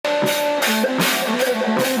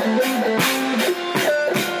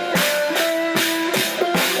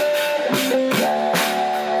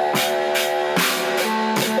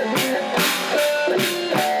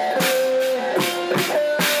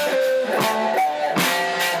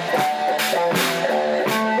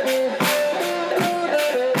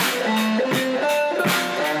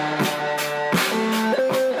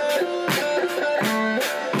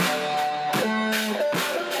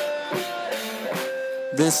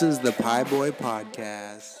This is the Pie Boy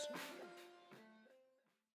Podcast.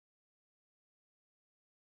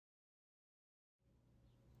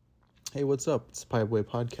 Hey, what's up? It's the Pie Boy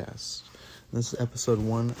Podcast. This is episode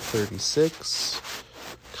 136,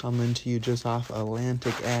 coming to you just off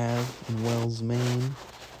Atlantic Ave in Wells, Maine.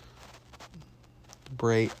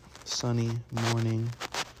 Bright, sunny morning.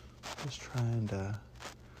 Just trying to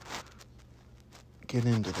get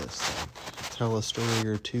into this thing. Tell a story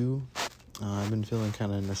or two. I've been feeling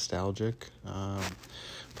kind of nostalgic.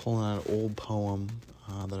 Pulling out an old poem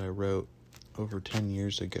that I wrote over 10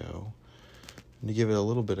 years ago. And to give it a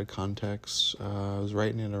little bit of context, I was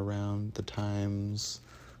writing it around the times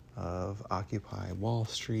of Occupy Wall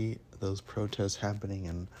Street, those protests happening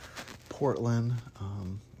in Portland.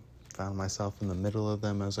 Found myself in the middle of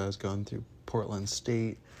them as I was going through Portland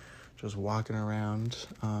State, just walking around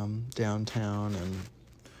downtown and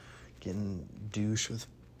getting douched with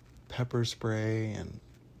pepper spray and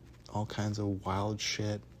all kinds of wild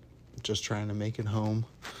shit, just trying to make it home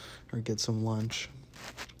or get some lunch.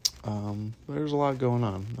 There's a lot going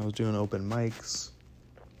on. I was doing open mics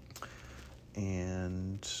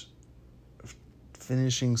and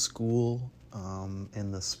finishing school I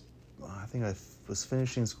think I was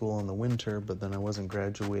finishing school in the winter, but then I wasn't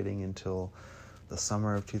graduating until the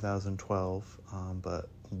summer of 2012, but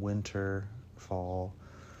winter, fall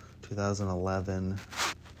 2011,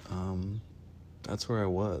 that's where I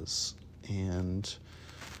was, and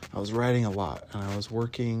I was writing a lot, and I was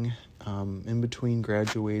working in between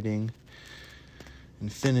graduating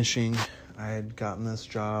and finishing. I had gotten this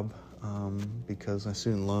job because my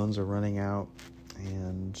student loans are running out,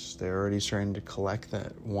 and they're already starting to collect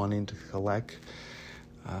the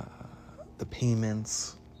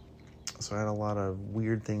payments. So I had a lot of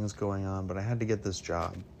weird things going on, but I had to get this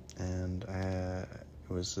job, and it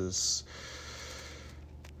was this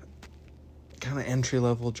kind of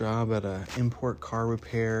entry-level job at a import car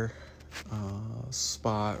repair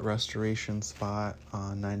restoration spot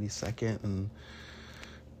on 92nd in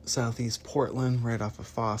Southeast Portland, right off of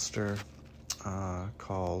Foster,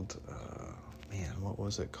 called, what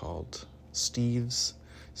was it called? Steve's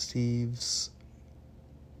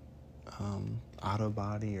Auto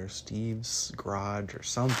Body or Steve's Garage or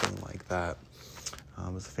something like that.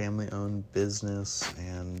 It was a family-owned business,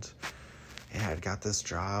 and I'd got this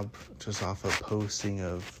job just off a posting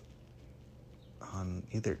on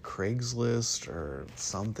either Craigslist or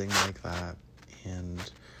something like that,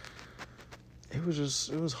 and it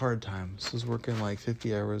was hard times. I was working like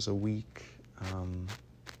 50 hours a week.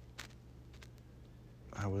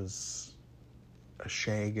 I was a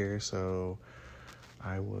shagger, so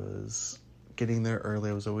I was getting there early.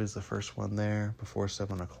 I was always the first one there before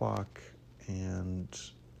 7 o'clock, and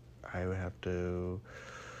I would have to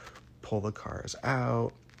pull the cars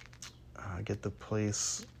out, get the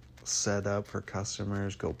place set up for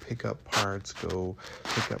customers, go pick up parts, go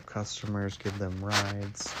pick up customers, give them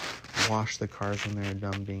rides, wash the cars when they're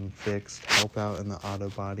done being fixed, help out in the auto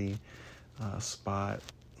body spot.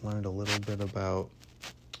 Learned a little bit about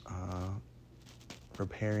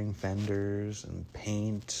repairing fenders and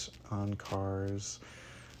paint on cars,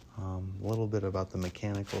 a little bit about the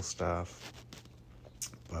mechanical stuff,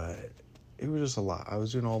 but it was just a lot. I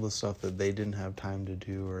was doing all the stuff that they didn't have time to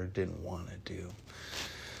do or didn't want to do.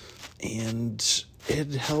 And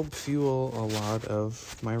it helped fuel a lot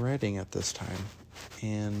of my writing at this time.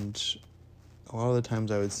 And a lot of the times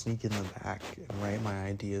I would sneak in the back and write my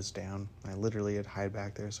ideas down. I literally would hide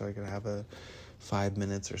back there so I could have 5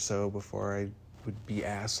 minutes or so before I would be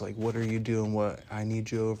asked, like, what are you doing? What, I need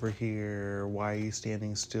you over here. Why are you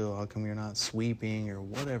standing still? How come you're not sweeping? Or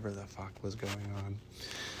whatever the fuck was going on.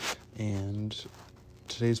 And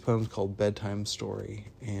today's poem is called Bedtime Story,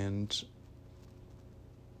 and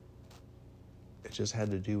it just had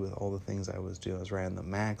to do with all the things I was doing. I was riding the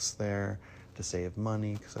Max there to save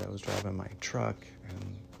money because I was driving my truck,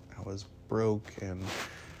 and I was broke and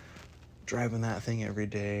driving that thing every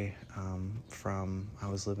day. I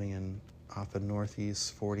was living off of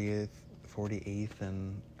Northeast 48th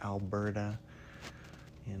in Alberta,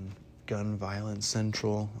 in gun violence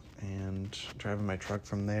central, and driving my truck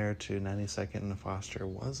from there to 92nd and Foster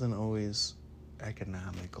wasn't always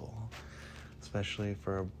economical, especially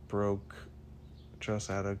for a broke, just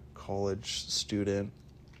out of college student,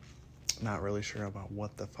 not really sure about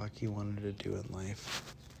what the fuck he wanted to do in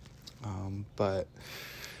life. But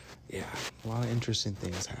yeah, a lot of interesting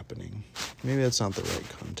things happening. Maybe that's not the right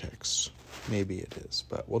context. Maybe it is,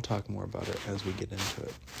 but we'll talk more about it as we get into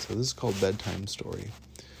it. So this is called Bedtime Story.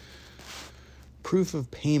 Proof of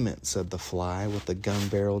payment, said the fly with the gun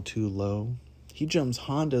barrel too low. He jumps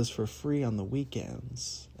Hondas for free on the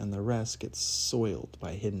weekends, and the rest gets soiled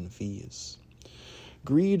by hidden fees.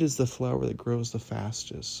 Greed is the flower that grows the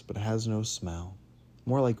fastest, but has no smell.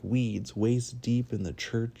 More like weeds waist deep in the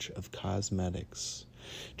church of cosmetics.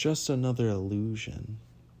 Just another illusion.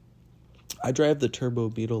 I drive the Turbo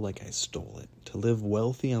Beetle like I stole it, to live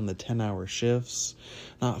wealthy on the 10-hour shifts,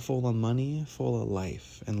 not full of money, full of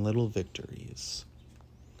life and little victories.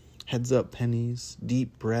 Heads up pennies,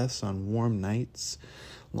 deep breaths on warm nights,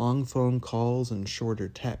 long phone calls and shorter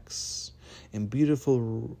texts, and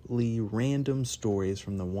beautifully random stories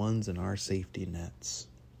from the ones in our safety nets.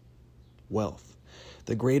 Wealth,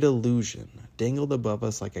 the great illusion, dangled above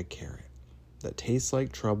us like a carrot that tastes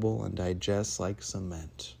like trouble and digests like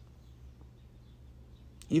cement.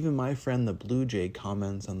 Even my friend the Blue Jay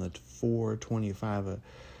comments on the $4.25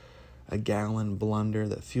 a gallon blunder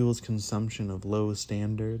that fuels consumption of low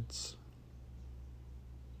standards.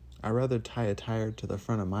 I'd rather tie a tire to the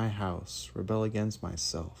front of my house, rebel against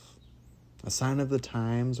myself. A sign of the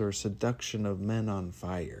times or seduction of men on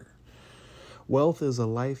fire. Wealth is a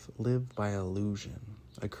life lived by illusion,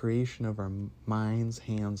 a creation of our minds,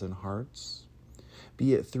 hands, and hearts.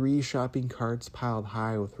 Be it 3 shopping carts piled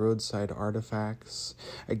high with roadside artifacts,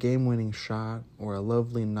 a game-winning shot, or a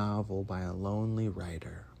lovely novel by a lonely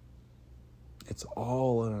writer. It's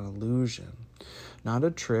all an illusion, not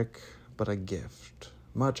a trick, but a gift.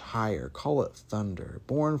 Much higher, call it thunder,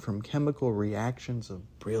 born from chemical reactions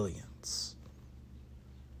of brilliance.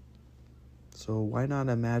 So why not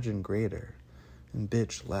imagine greater and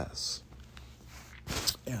bitch less?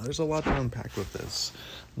 Yeah, there's a lot to unpack with this.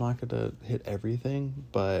 I'm not going to hit everything,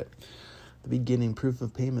 but the beginning proof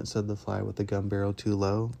of payment said the fly with the gun barrel too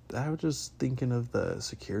low. I was just thinking of the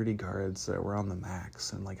security guards that were on the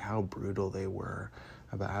max and like how brutal they were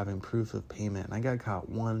about having proof of payment. And I got caught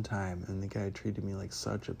one time, and the guy treated me like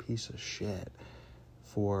such a piece of shit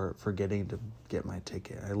for forgetting to get my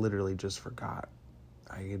ticket. I literally just forgot.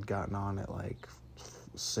 I had gotten on at like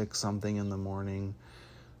 6 something in the morning,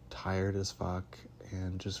 tired as fuck,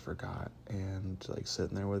 and just forgot. And like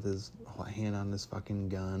sitting there with his hand on his fucking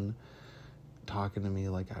gun, talking to me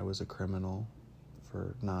like I was a criminal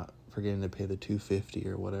for not forgetting to pay the $250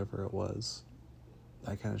 or whatever it was.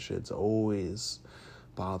 That kind of shit's always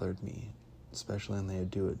bothered me, especially when they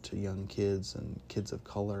do it to young kids and kids of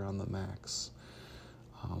color on the max.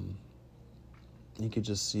 You could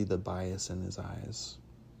just see the bias in his eyes.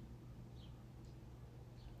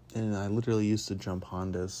 And I literally used to jump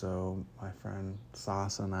Honda, so my friend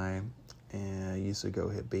Sauce and I used to go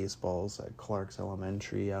hit baseballs at Clark's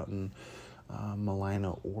Elementary out in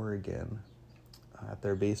Malina, Oregon, at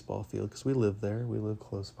their baseball field, because we live there. We live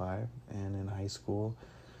close by. And in high school,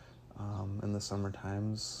 in the summer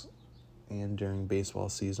times and during baseball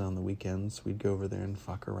season on the weekends, we'd go over there and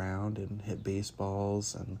fuck around and hit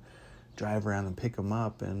baseballs and drive around and pick them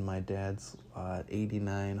up. And my dad's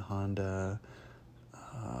 89 Honda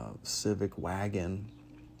Civic wagon,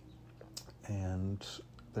 and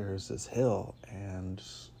there's this hill, and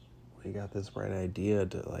we got this bright idea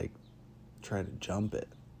to like try to jump it.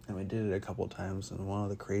 And we did it a couple times, and one of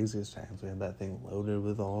the craziest times, we had that thing loaded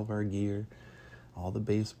with all of our gear, all the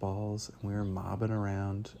baseballs, and we were mobbing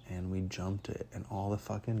around, and we jumped it, and all the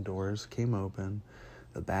fucking doors came open,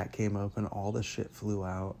 the back came open, all the shit flew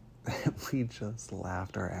out, and we just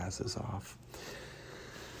laughed our asses off.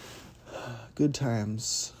 Good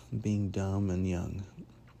times being dumb and young.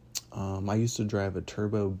 I used to drive a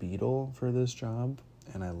Turbo Beetle for this job,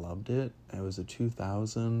 and I loved it. It was a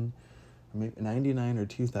 2000, or maybe 99 or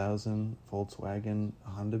 2000 Volkswagen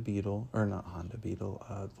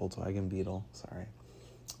Volkswagen Beetle, sorry.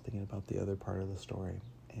 Thinking about the other part of the story.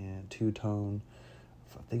 And 2-tone,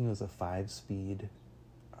 I think it was a 5-speed.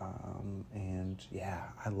 And yeah,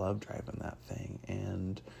 I loved driving that thing.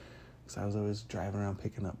 And I was always driving around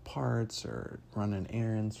picking up parts or running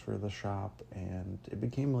errands for the shop, and it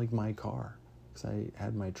became like my car, because I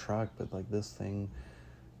had my truck, but like this thing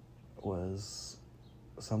was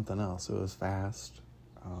something else. It was fast.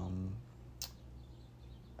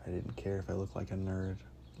 I didn't care if I looked like a nerd.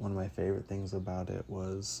 One of my favorite things about it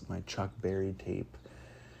was my Chuck Berry tape,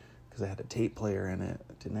 because I had a tape player in it.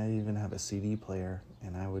 I didn't even have a CD player,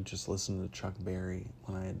 and I would just listen to Chuck Berry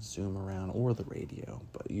when I'd zoom around, or the radio,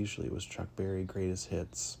 but usually it was Chuck Berry Greatest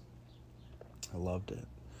Hits. I loved it.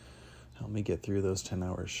 Helped me get through those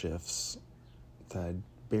 10-hour shifts that I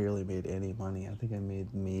barely made any money. I think I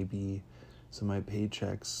made maybe, so my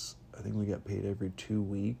paychecks, I think we got paid every 2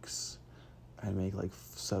 weeks. I'd make like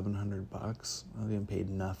 $700. I was getting paid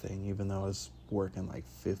nothing, even though I was working like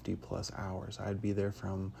 50 plus hours. I'd be there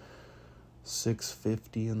from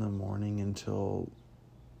 6:50 in the morning until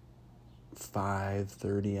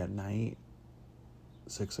 5:30 at night,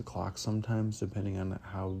 6 o'clock sometimes, depending on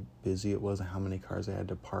how busy it was and how many cars I had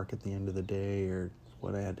to park at the end of the day, or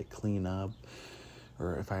what I had to clean up,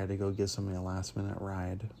 or if I had to go get somebody a last minute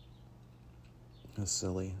ride. It was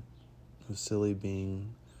silly. It was silly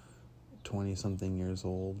being 20 something years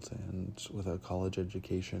old and with a college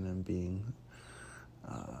education and being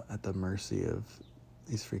at the mercy of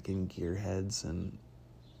these freaking gearheads. And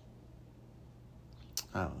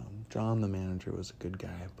I don't know, John the manager was a good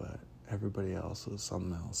guy, but everybody else was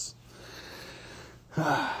something else.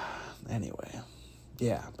 Anyway,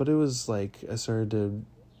 yeah, but it was like I started to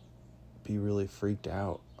be really freaked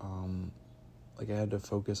out. Like I had to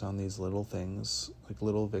focus on these little things, like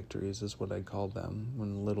little victories is what I called them,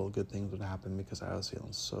 when little good things would happen, because I was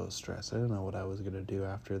feeling so stressed. I didn't know what I was going to do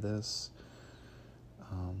after this.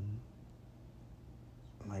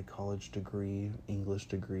 My college degree, English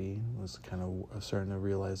degree, was kind of, I was starting to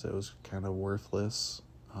realize it was kind of worthless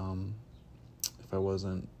if I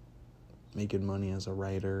wasn't making money as a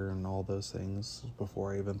writer and all those things,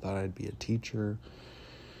 before I even thought I'd be a teacher.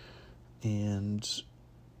 And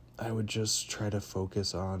I would just try to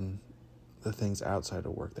focus on the things outside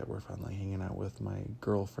of work that were fun, like hanging out with my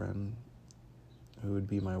girlfriend, who would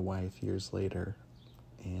be my wife years later,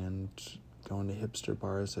 and going to hipster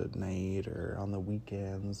bars at night or on the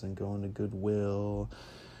weekends, and going to Goodwill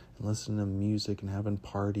and listening to music and having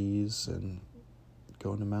parties and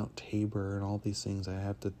going to Mount Tabor and all these things. I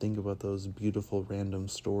have to think about those beautiful random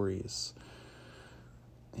stories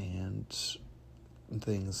and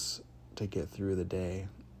things to get through the day.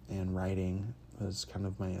 And writing was kind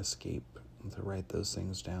of my escape, to write those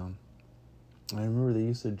things down. I remember they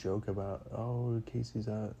used to joke about, oh, Casey's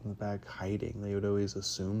out in the back hiding. They would always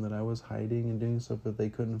assume that I was hiding and doing stuff if they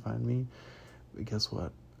couldn't find me. But guess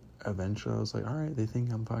what? Eventually I was like, all right, they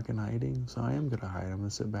think I'm fucking hiding, so I am gonna hide. I'm gonna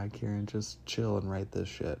sit back here and just chill and write this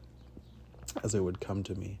shit as it would come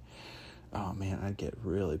to me. Oh man, I'd get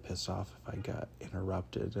really pissed off if I got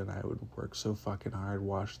interrupted, and I would work so fucking hard,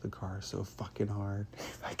 wash the car so fucking hard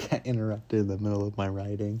if I got interrupted in the middle of my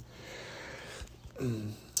writing.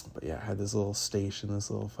 But yeah, I had this little station, this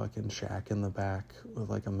little fucking shack in the back with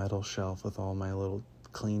like a metal shelf with all my little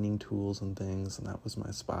cleaning tools and things, and that was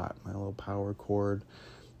my spot, my little power cord,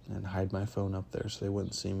 and hide my phone up there so they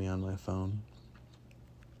wouldn't see me on my phone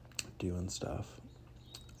doing stuff.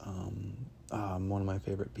 One of my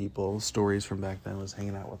favorite stories from back then, was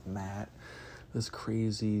hanging out with Matt, this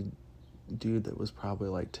crazy dude that was probably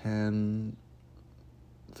like 10,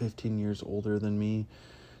 15 years older than me.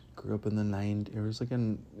 Grew up in the 90s. It was like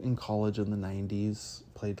in college in the 90s.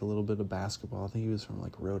 Played a little bit of basketball. I think he was from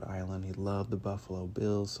like Rhode Island. He loved the Buffalo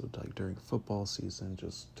Bills. So like during football season,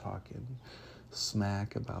 just talking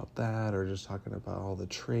smack about that, or just talking about all the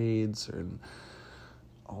trades and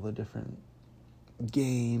all the different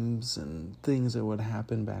games and things that would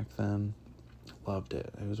happen back then. Loved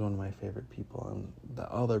it. It was one of my favorite people. And the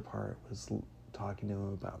other part was talking to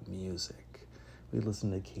him about music. We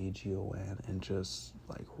listened to KGON and just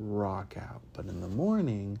like rock out. But in the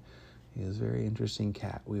morning, he was a very interesting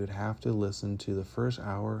cat. We would have to listen to, the first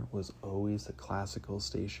hour was always the classical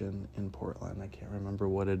station in Portland. I can't remember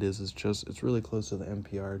what it is. It's really close to the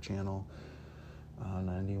NPR channel,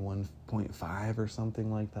 91.5 or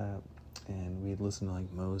something like that. And we'd listen to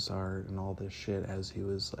like Mozart and all this shit as he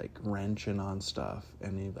was like wrenching on stuff,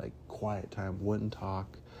 and he'd like quiet time, wouldn't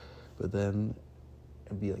talk. But then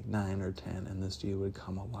it'd be like 9 or 10 and this dude would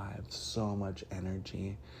come alive, so much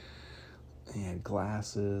energy. He had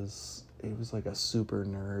glasses. He was like a super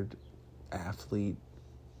nerd athlete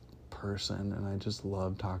person, and I just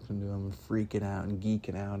loved talking to him, freaking out and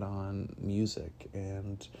geeking out on music.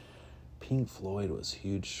 And Pink Floyd was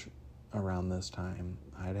huge around this time.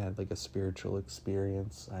 I'd had like a spiritual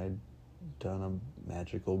experience. I'd done a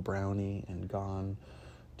magical brownie and gone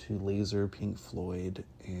to laser Pink Floyd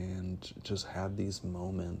and just had these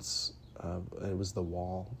moments of, it was The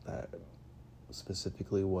Wall, that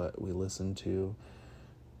specifically what we listened to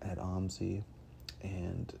at OMSI.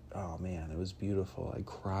 And oh man, it was beautiful. I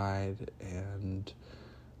cried and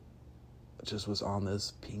just was on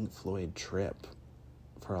this Pink Floyd trip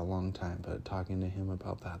for a long time. But talking to him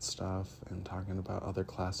about that stuff and talking about other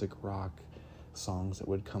classic rock songs that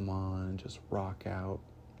would come on and just rock out,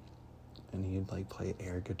 and he'd like play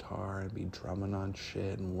air guitar and be drumming on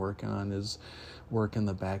shit and working on his work in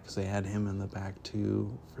the back, because they had him in the back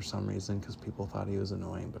too for some reason, because people thought he was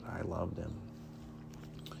annoying, but I loved him.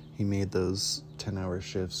 He made those 10-hour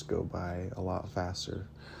shifts go by a lot faster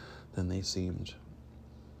than they seemed.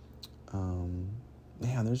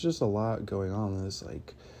 There's just a lot going on. This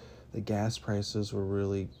like the gas prices were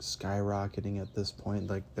really skyrocketing at this point.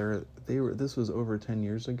 Like this was over 10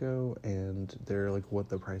 years ago, and they're like what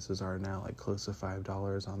the prices are now, like close to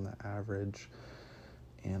 $5 on the average.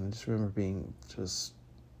 And I just remember being just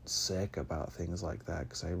sick about things like that,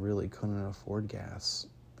 because I really couldn't afford gas.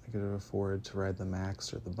 I couldn't afford to ride the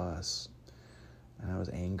Max or the bus, and I was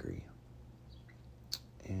angry.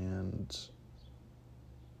 And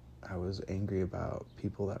I was angry about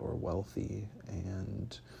people that were wealthy,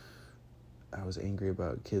 and I was angry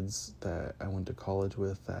about kids that I went to college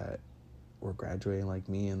with that were graduating like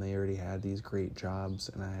me, and they already had these great jobs,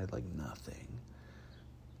 and I had like nothing.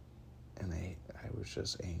 And I was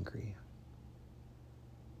just angry.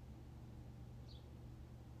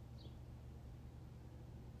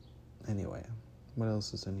 Anyway, what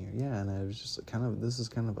else is in here? Yeah, and I was just this is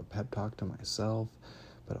kind of a pep talk to myself,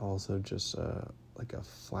 but also just like a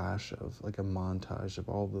flash of, like a montage of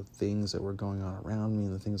all the things that were going on around me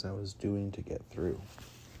and the things I was doing to get through.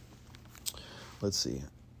 Let's see.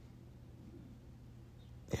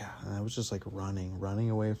 Yeah, and I was just like running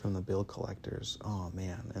away from the bill collectors. Oh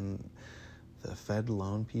man, and the Fed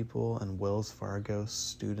loan people and Wells Fargo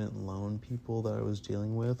student loan people that I was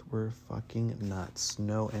dealing with were fucking nuts.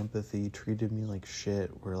 No empathy, treated me like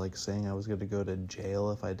shit, were like saying I was going to go to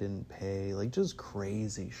jail if I didn't pay, like just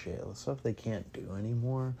crazy shit, stuff they can't do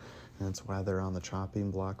anymore, and that's why they're on the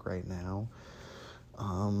chopping block right now.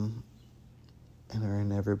 And are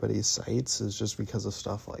in everybody's sights is just because of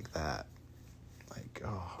stuff like that. Like,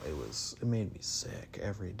 oh, it made me sick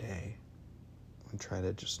every day. And try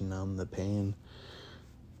to just numb the pain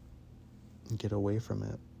and get away from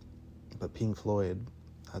it. But Pink Floyd,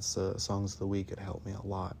 that's the songs of the week. It helped me a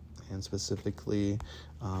lot, and specifically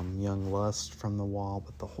Young Lust from The Wall,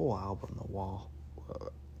 but the whole album The Wall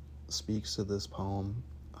speaks to this poem.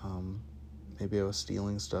 Maybe I was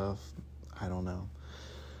stealing stuff, I don't know.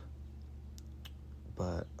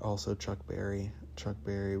 But also Chuck Berry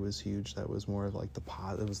was huge. That was more of like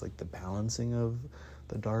it was like the balancing of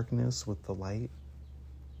the darkness with the light.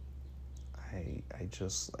 I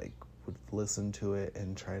just like would listen to it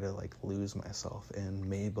and try to like lose myself in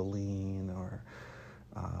Maybelline or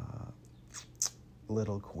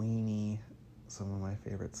Little Queenie, some of my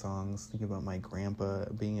favorite songs. Think about my grandpa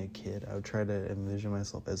being a kid. I would try to envision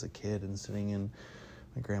myself as a kid and sitting in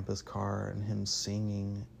my grandpa's car and him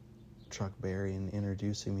singing Chuck Berry and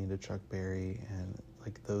introducing me to Chuck Berry, and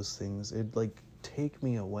like those things, it'd like take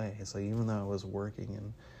me away. It's like even though I was working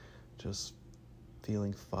and just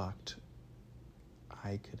feeling fucked,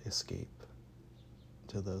 I could escape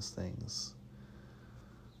to those things.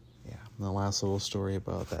 Yeah, and the last little story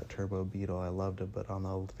about that Turbo Beetle, I loved it, but on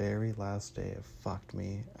the very last day, it fucked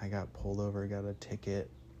me. I got pulled over, got a ticket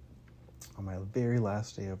on my very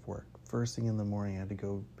last day of work. First thing in the morning, I had to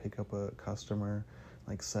go pick up a customer,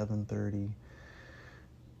 like 7:30.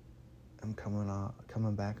 I'm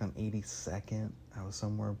coming back on 82nd. I was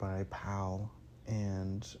somewhere by Powell,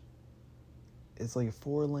 and it's like a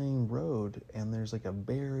 4-lane road, and there's like a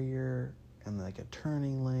barrier and like a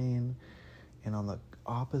turning lane, and on the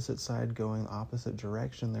opposite side going opposite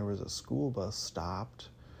direction there was a school bus stopped,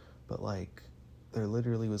 but like there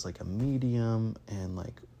literally was like a medium and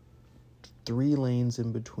like 3 lanes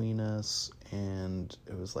in between us, and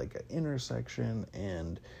it was like an intersection,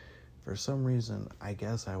 and for some reason I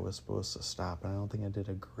guess I was supposed to stop, and I don't think I did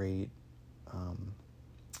a great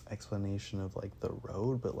explanation of like the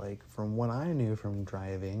road, but like from what I knew from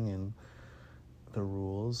driving and the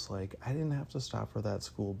rules, like I didn't have to stop for that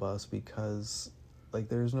school bus, because like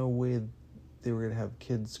there's no way they were gonna have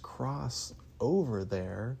kids cross over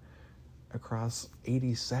there across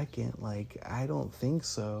 82nd. Like I don't think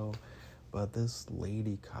so. But this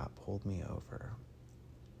lady cop pulled me over,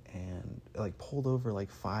 and like pulled over like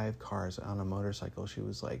 5 cars on a motorcycle. She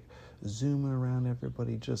was like zooming around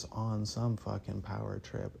everybody, just on some fucking power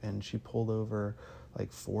trip, and she pulled over like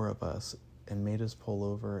 4 of us and made us pull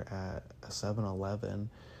over at a 7-Eleven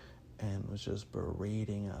and was just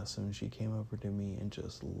berating us. And she came over to me and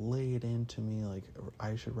just laid into me like,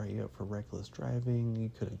 I should write you up for reckless driving, you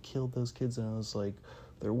could have killed those kids. And I was like,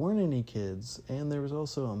 there weren't any kids, and there was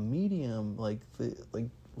also a medium, like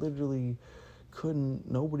literally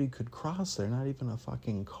nobody could cross there, not even a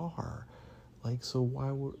fucking car. Like,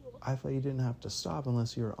 so I thought you didn't have to stop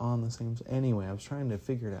unless you were on the same. Anyway, I was trying to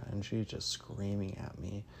figure it out, and she was just screaming at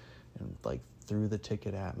me and like threw the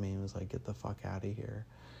ticket at me and was like, get the fuck out of here.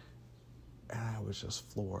 And I was just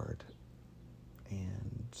floored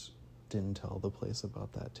and didn't tell the place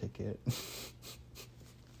about that ticket.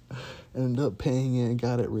 Ended up paying it and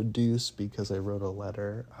got it reduced because I wrote a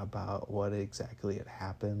letter about what exactly had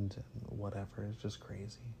happened and whatever. It's just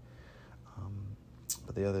crazy.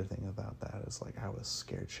 But the other thing about that is, like, I was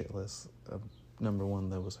scared shitless. Number one,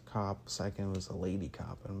 there was a cop. Second was a lady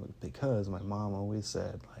cop. And because my mom always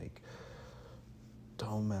said, like,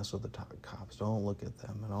 don't mess with the cops, don't look at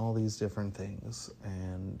them, and all these different things.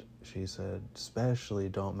 And she said, especially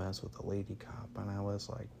don't mess with the lady cop. And I was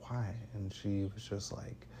like, why? And she was just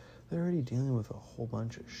like, they're already dealing with a whole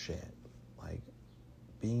bunch of shit. Like,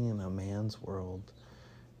 being in a man's world,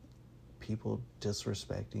 people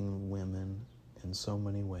disrespecting women in so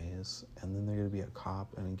many ways, and then they're going to be a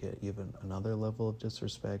cop and get even another level of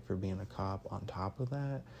disrespect for being a cop on top of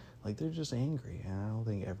that. Like, they're just angry, and I don't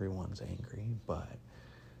think everyone's angry, but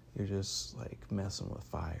you're just, like, messing with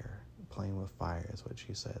fire, playing with fire is what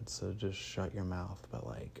she said. So just shut your mouth. But,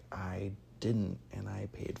 like, I didn't, and I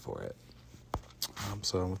paid for it.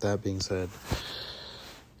 So with that being said,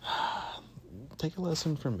 take a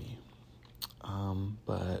lesson from me.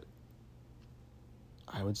 But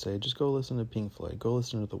I would say just go listen to Pink Floyd. Go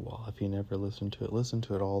listen to The Wall. If you never listened to it, listen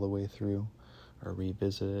to it all the way through, or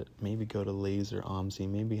revisit it. Maybe go to Laser Omsi.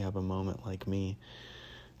 Maybe have a moment like me,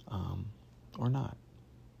 or not.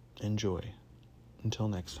 Enjoy. Until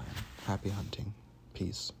next time, happy hunting.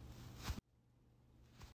 Peace.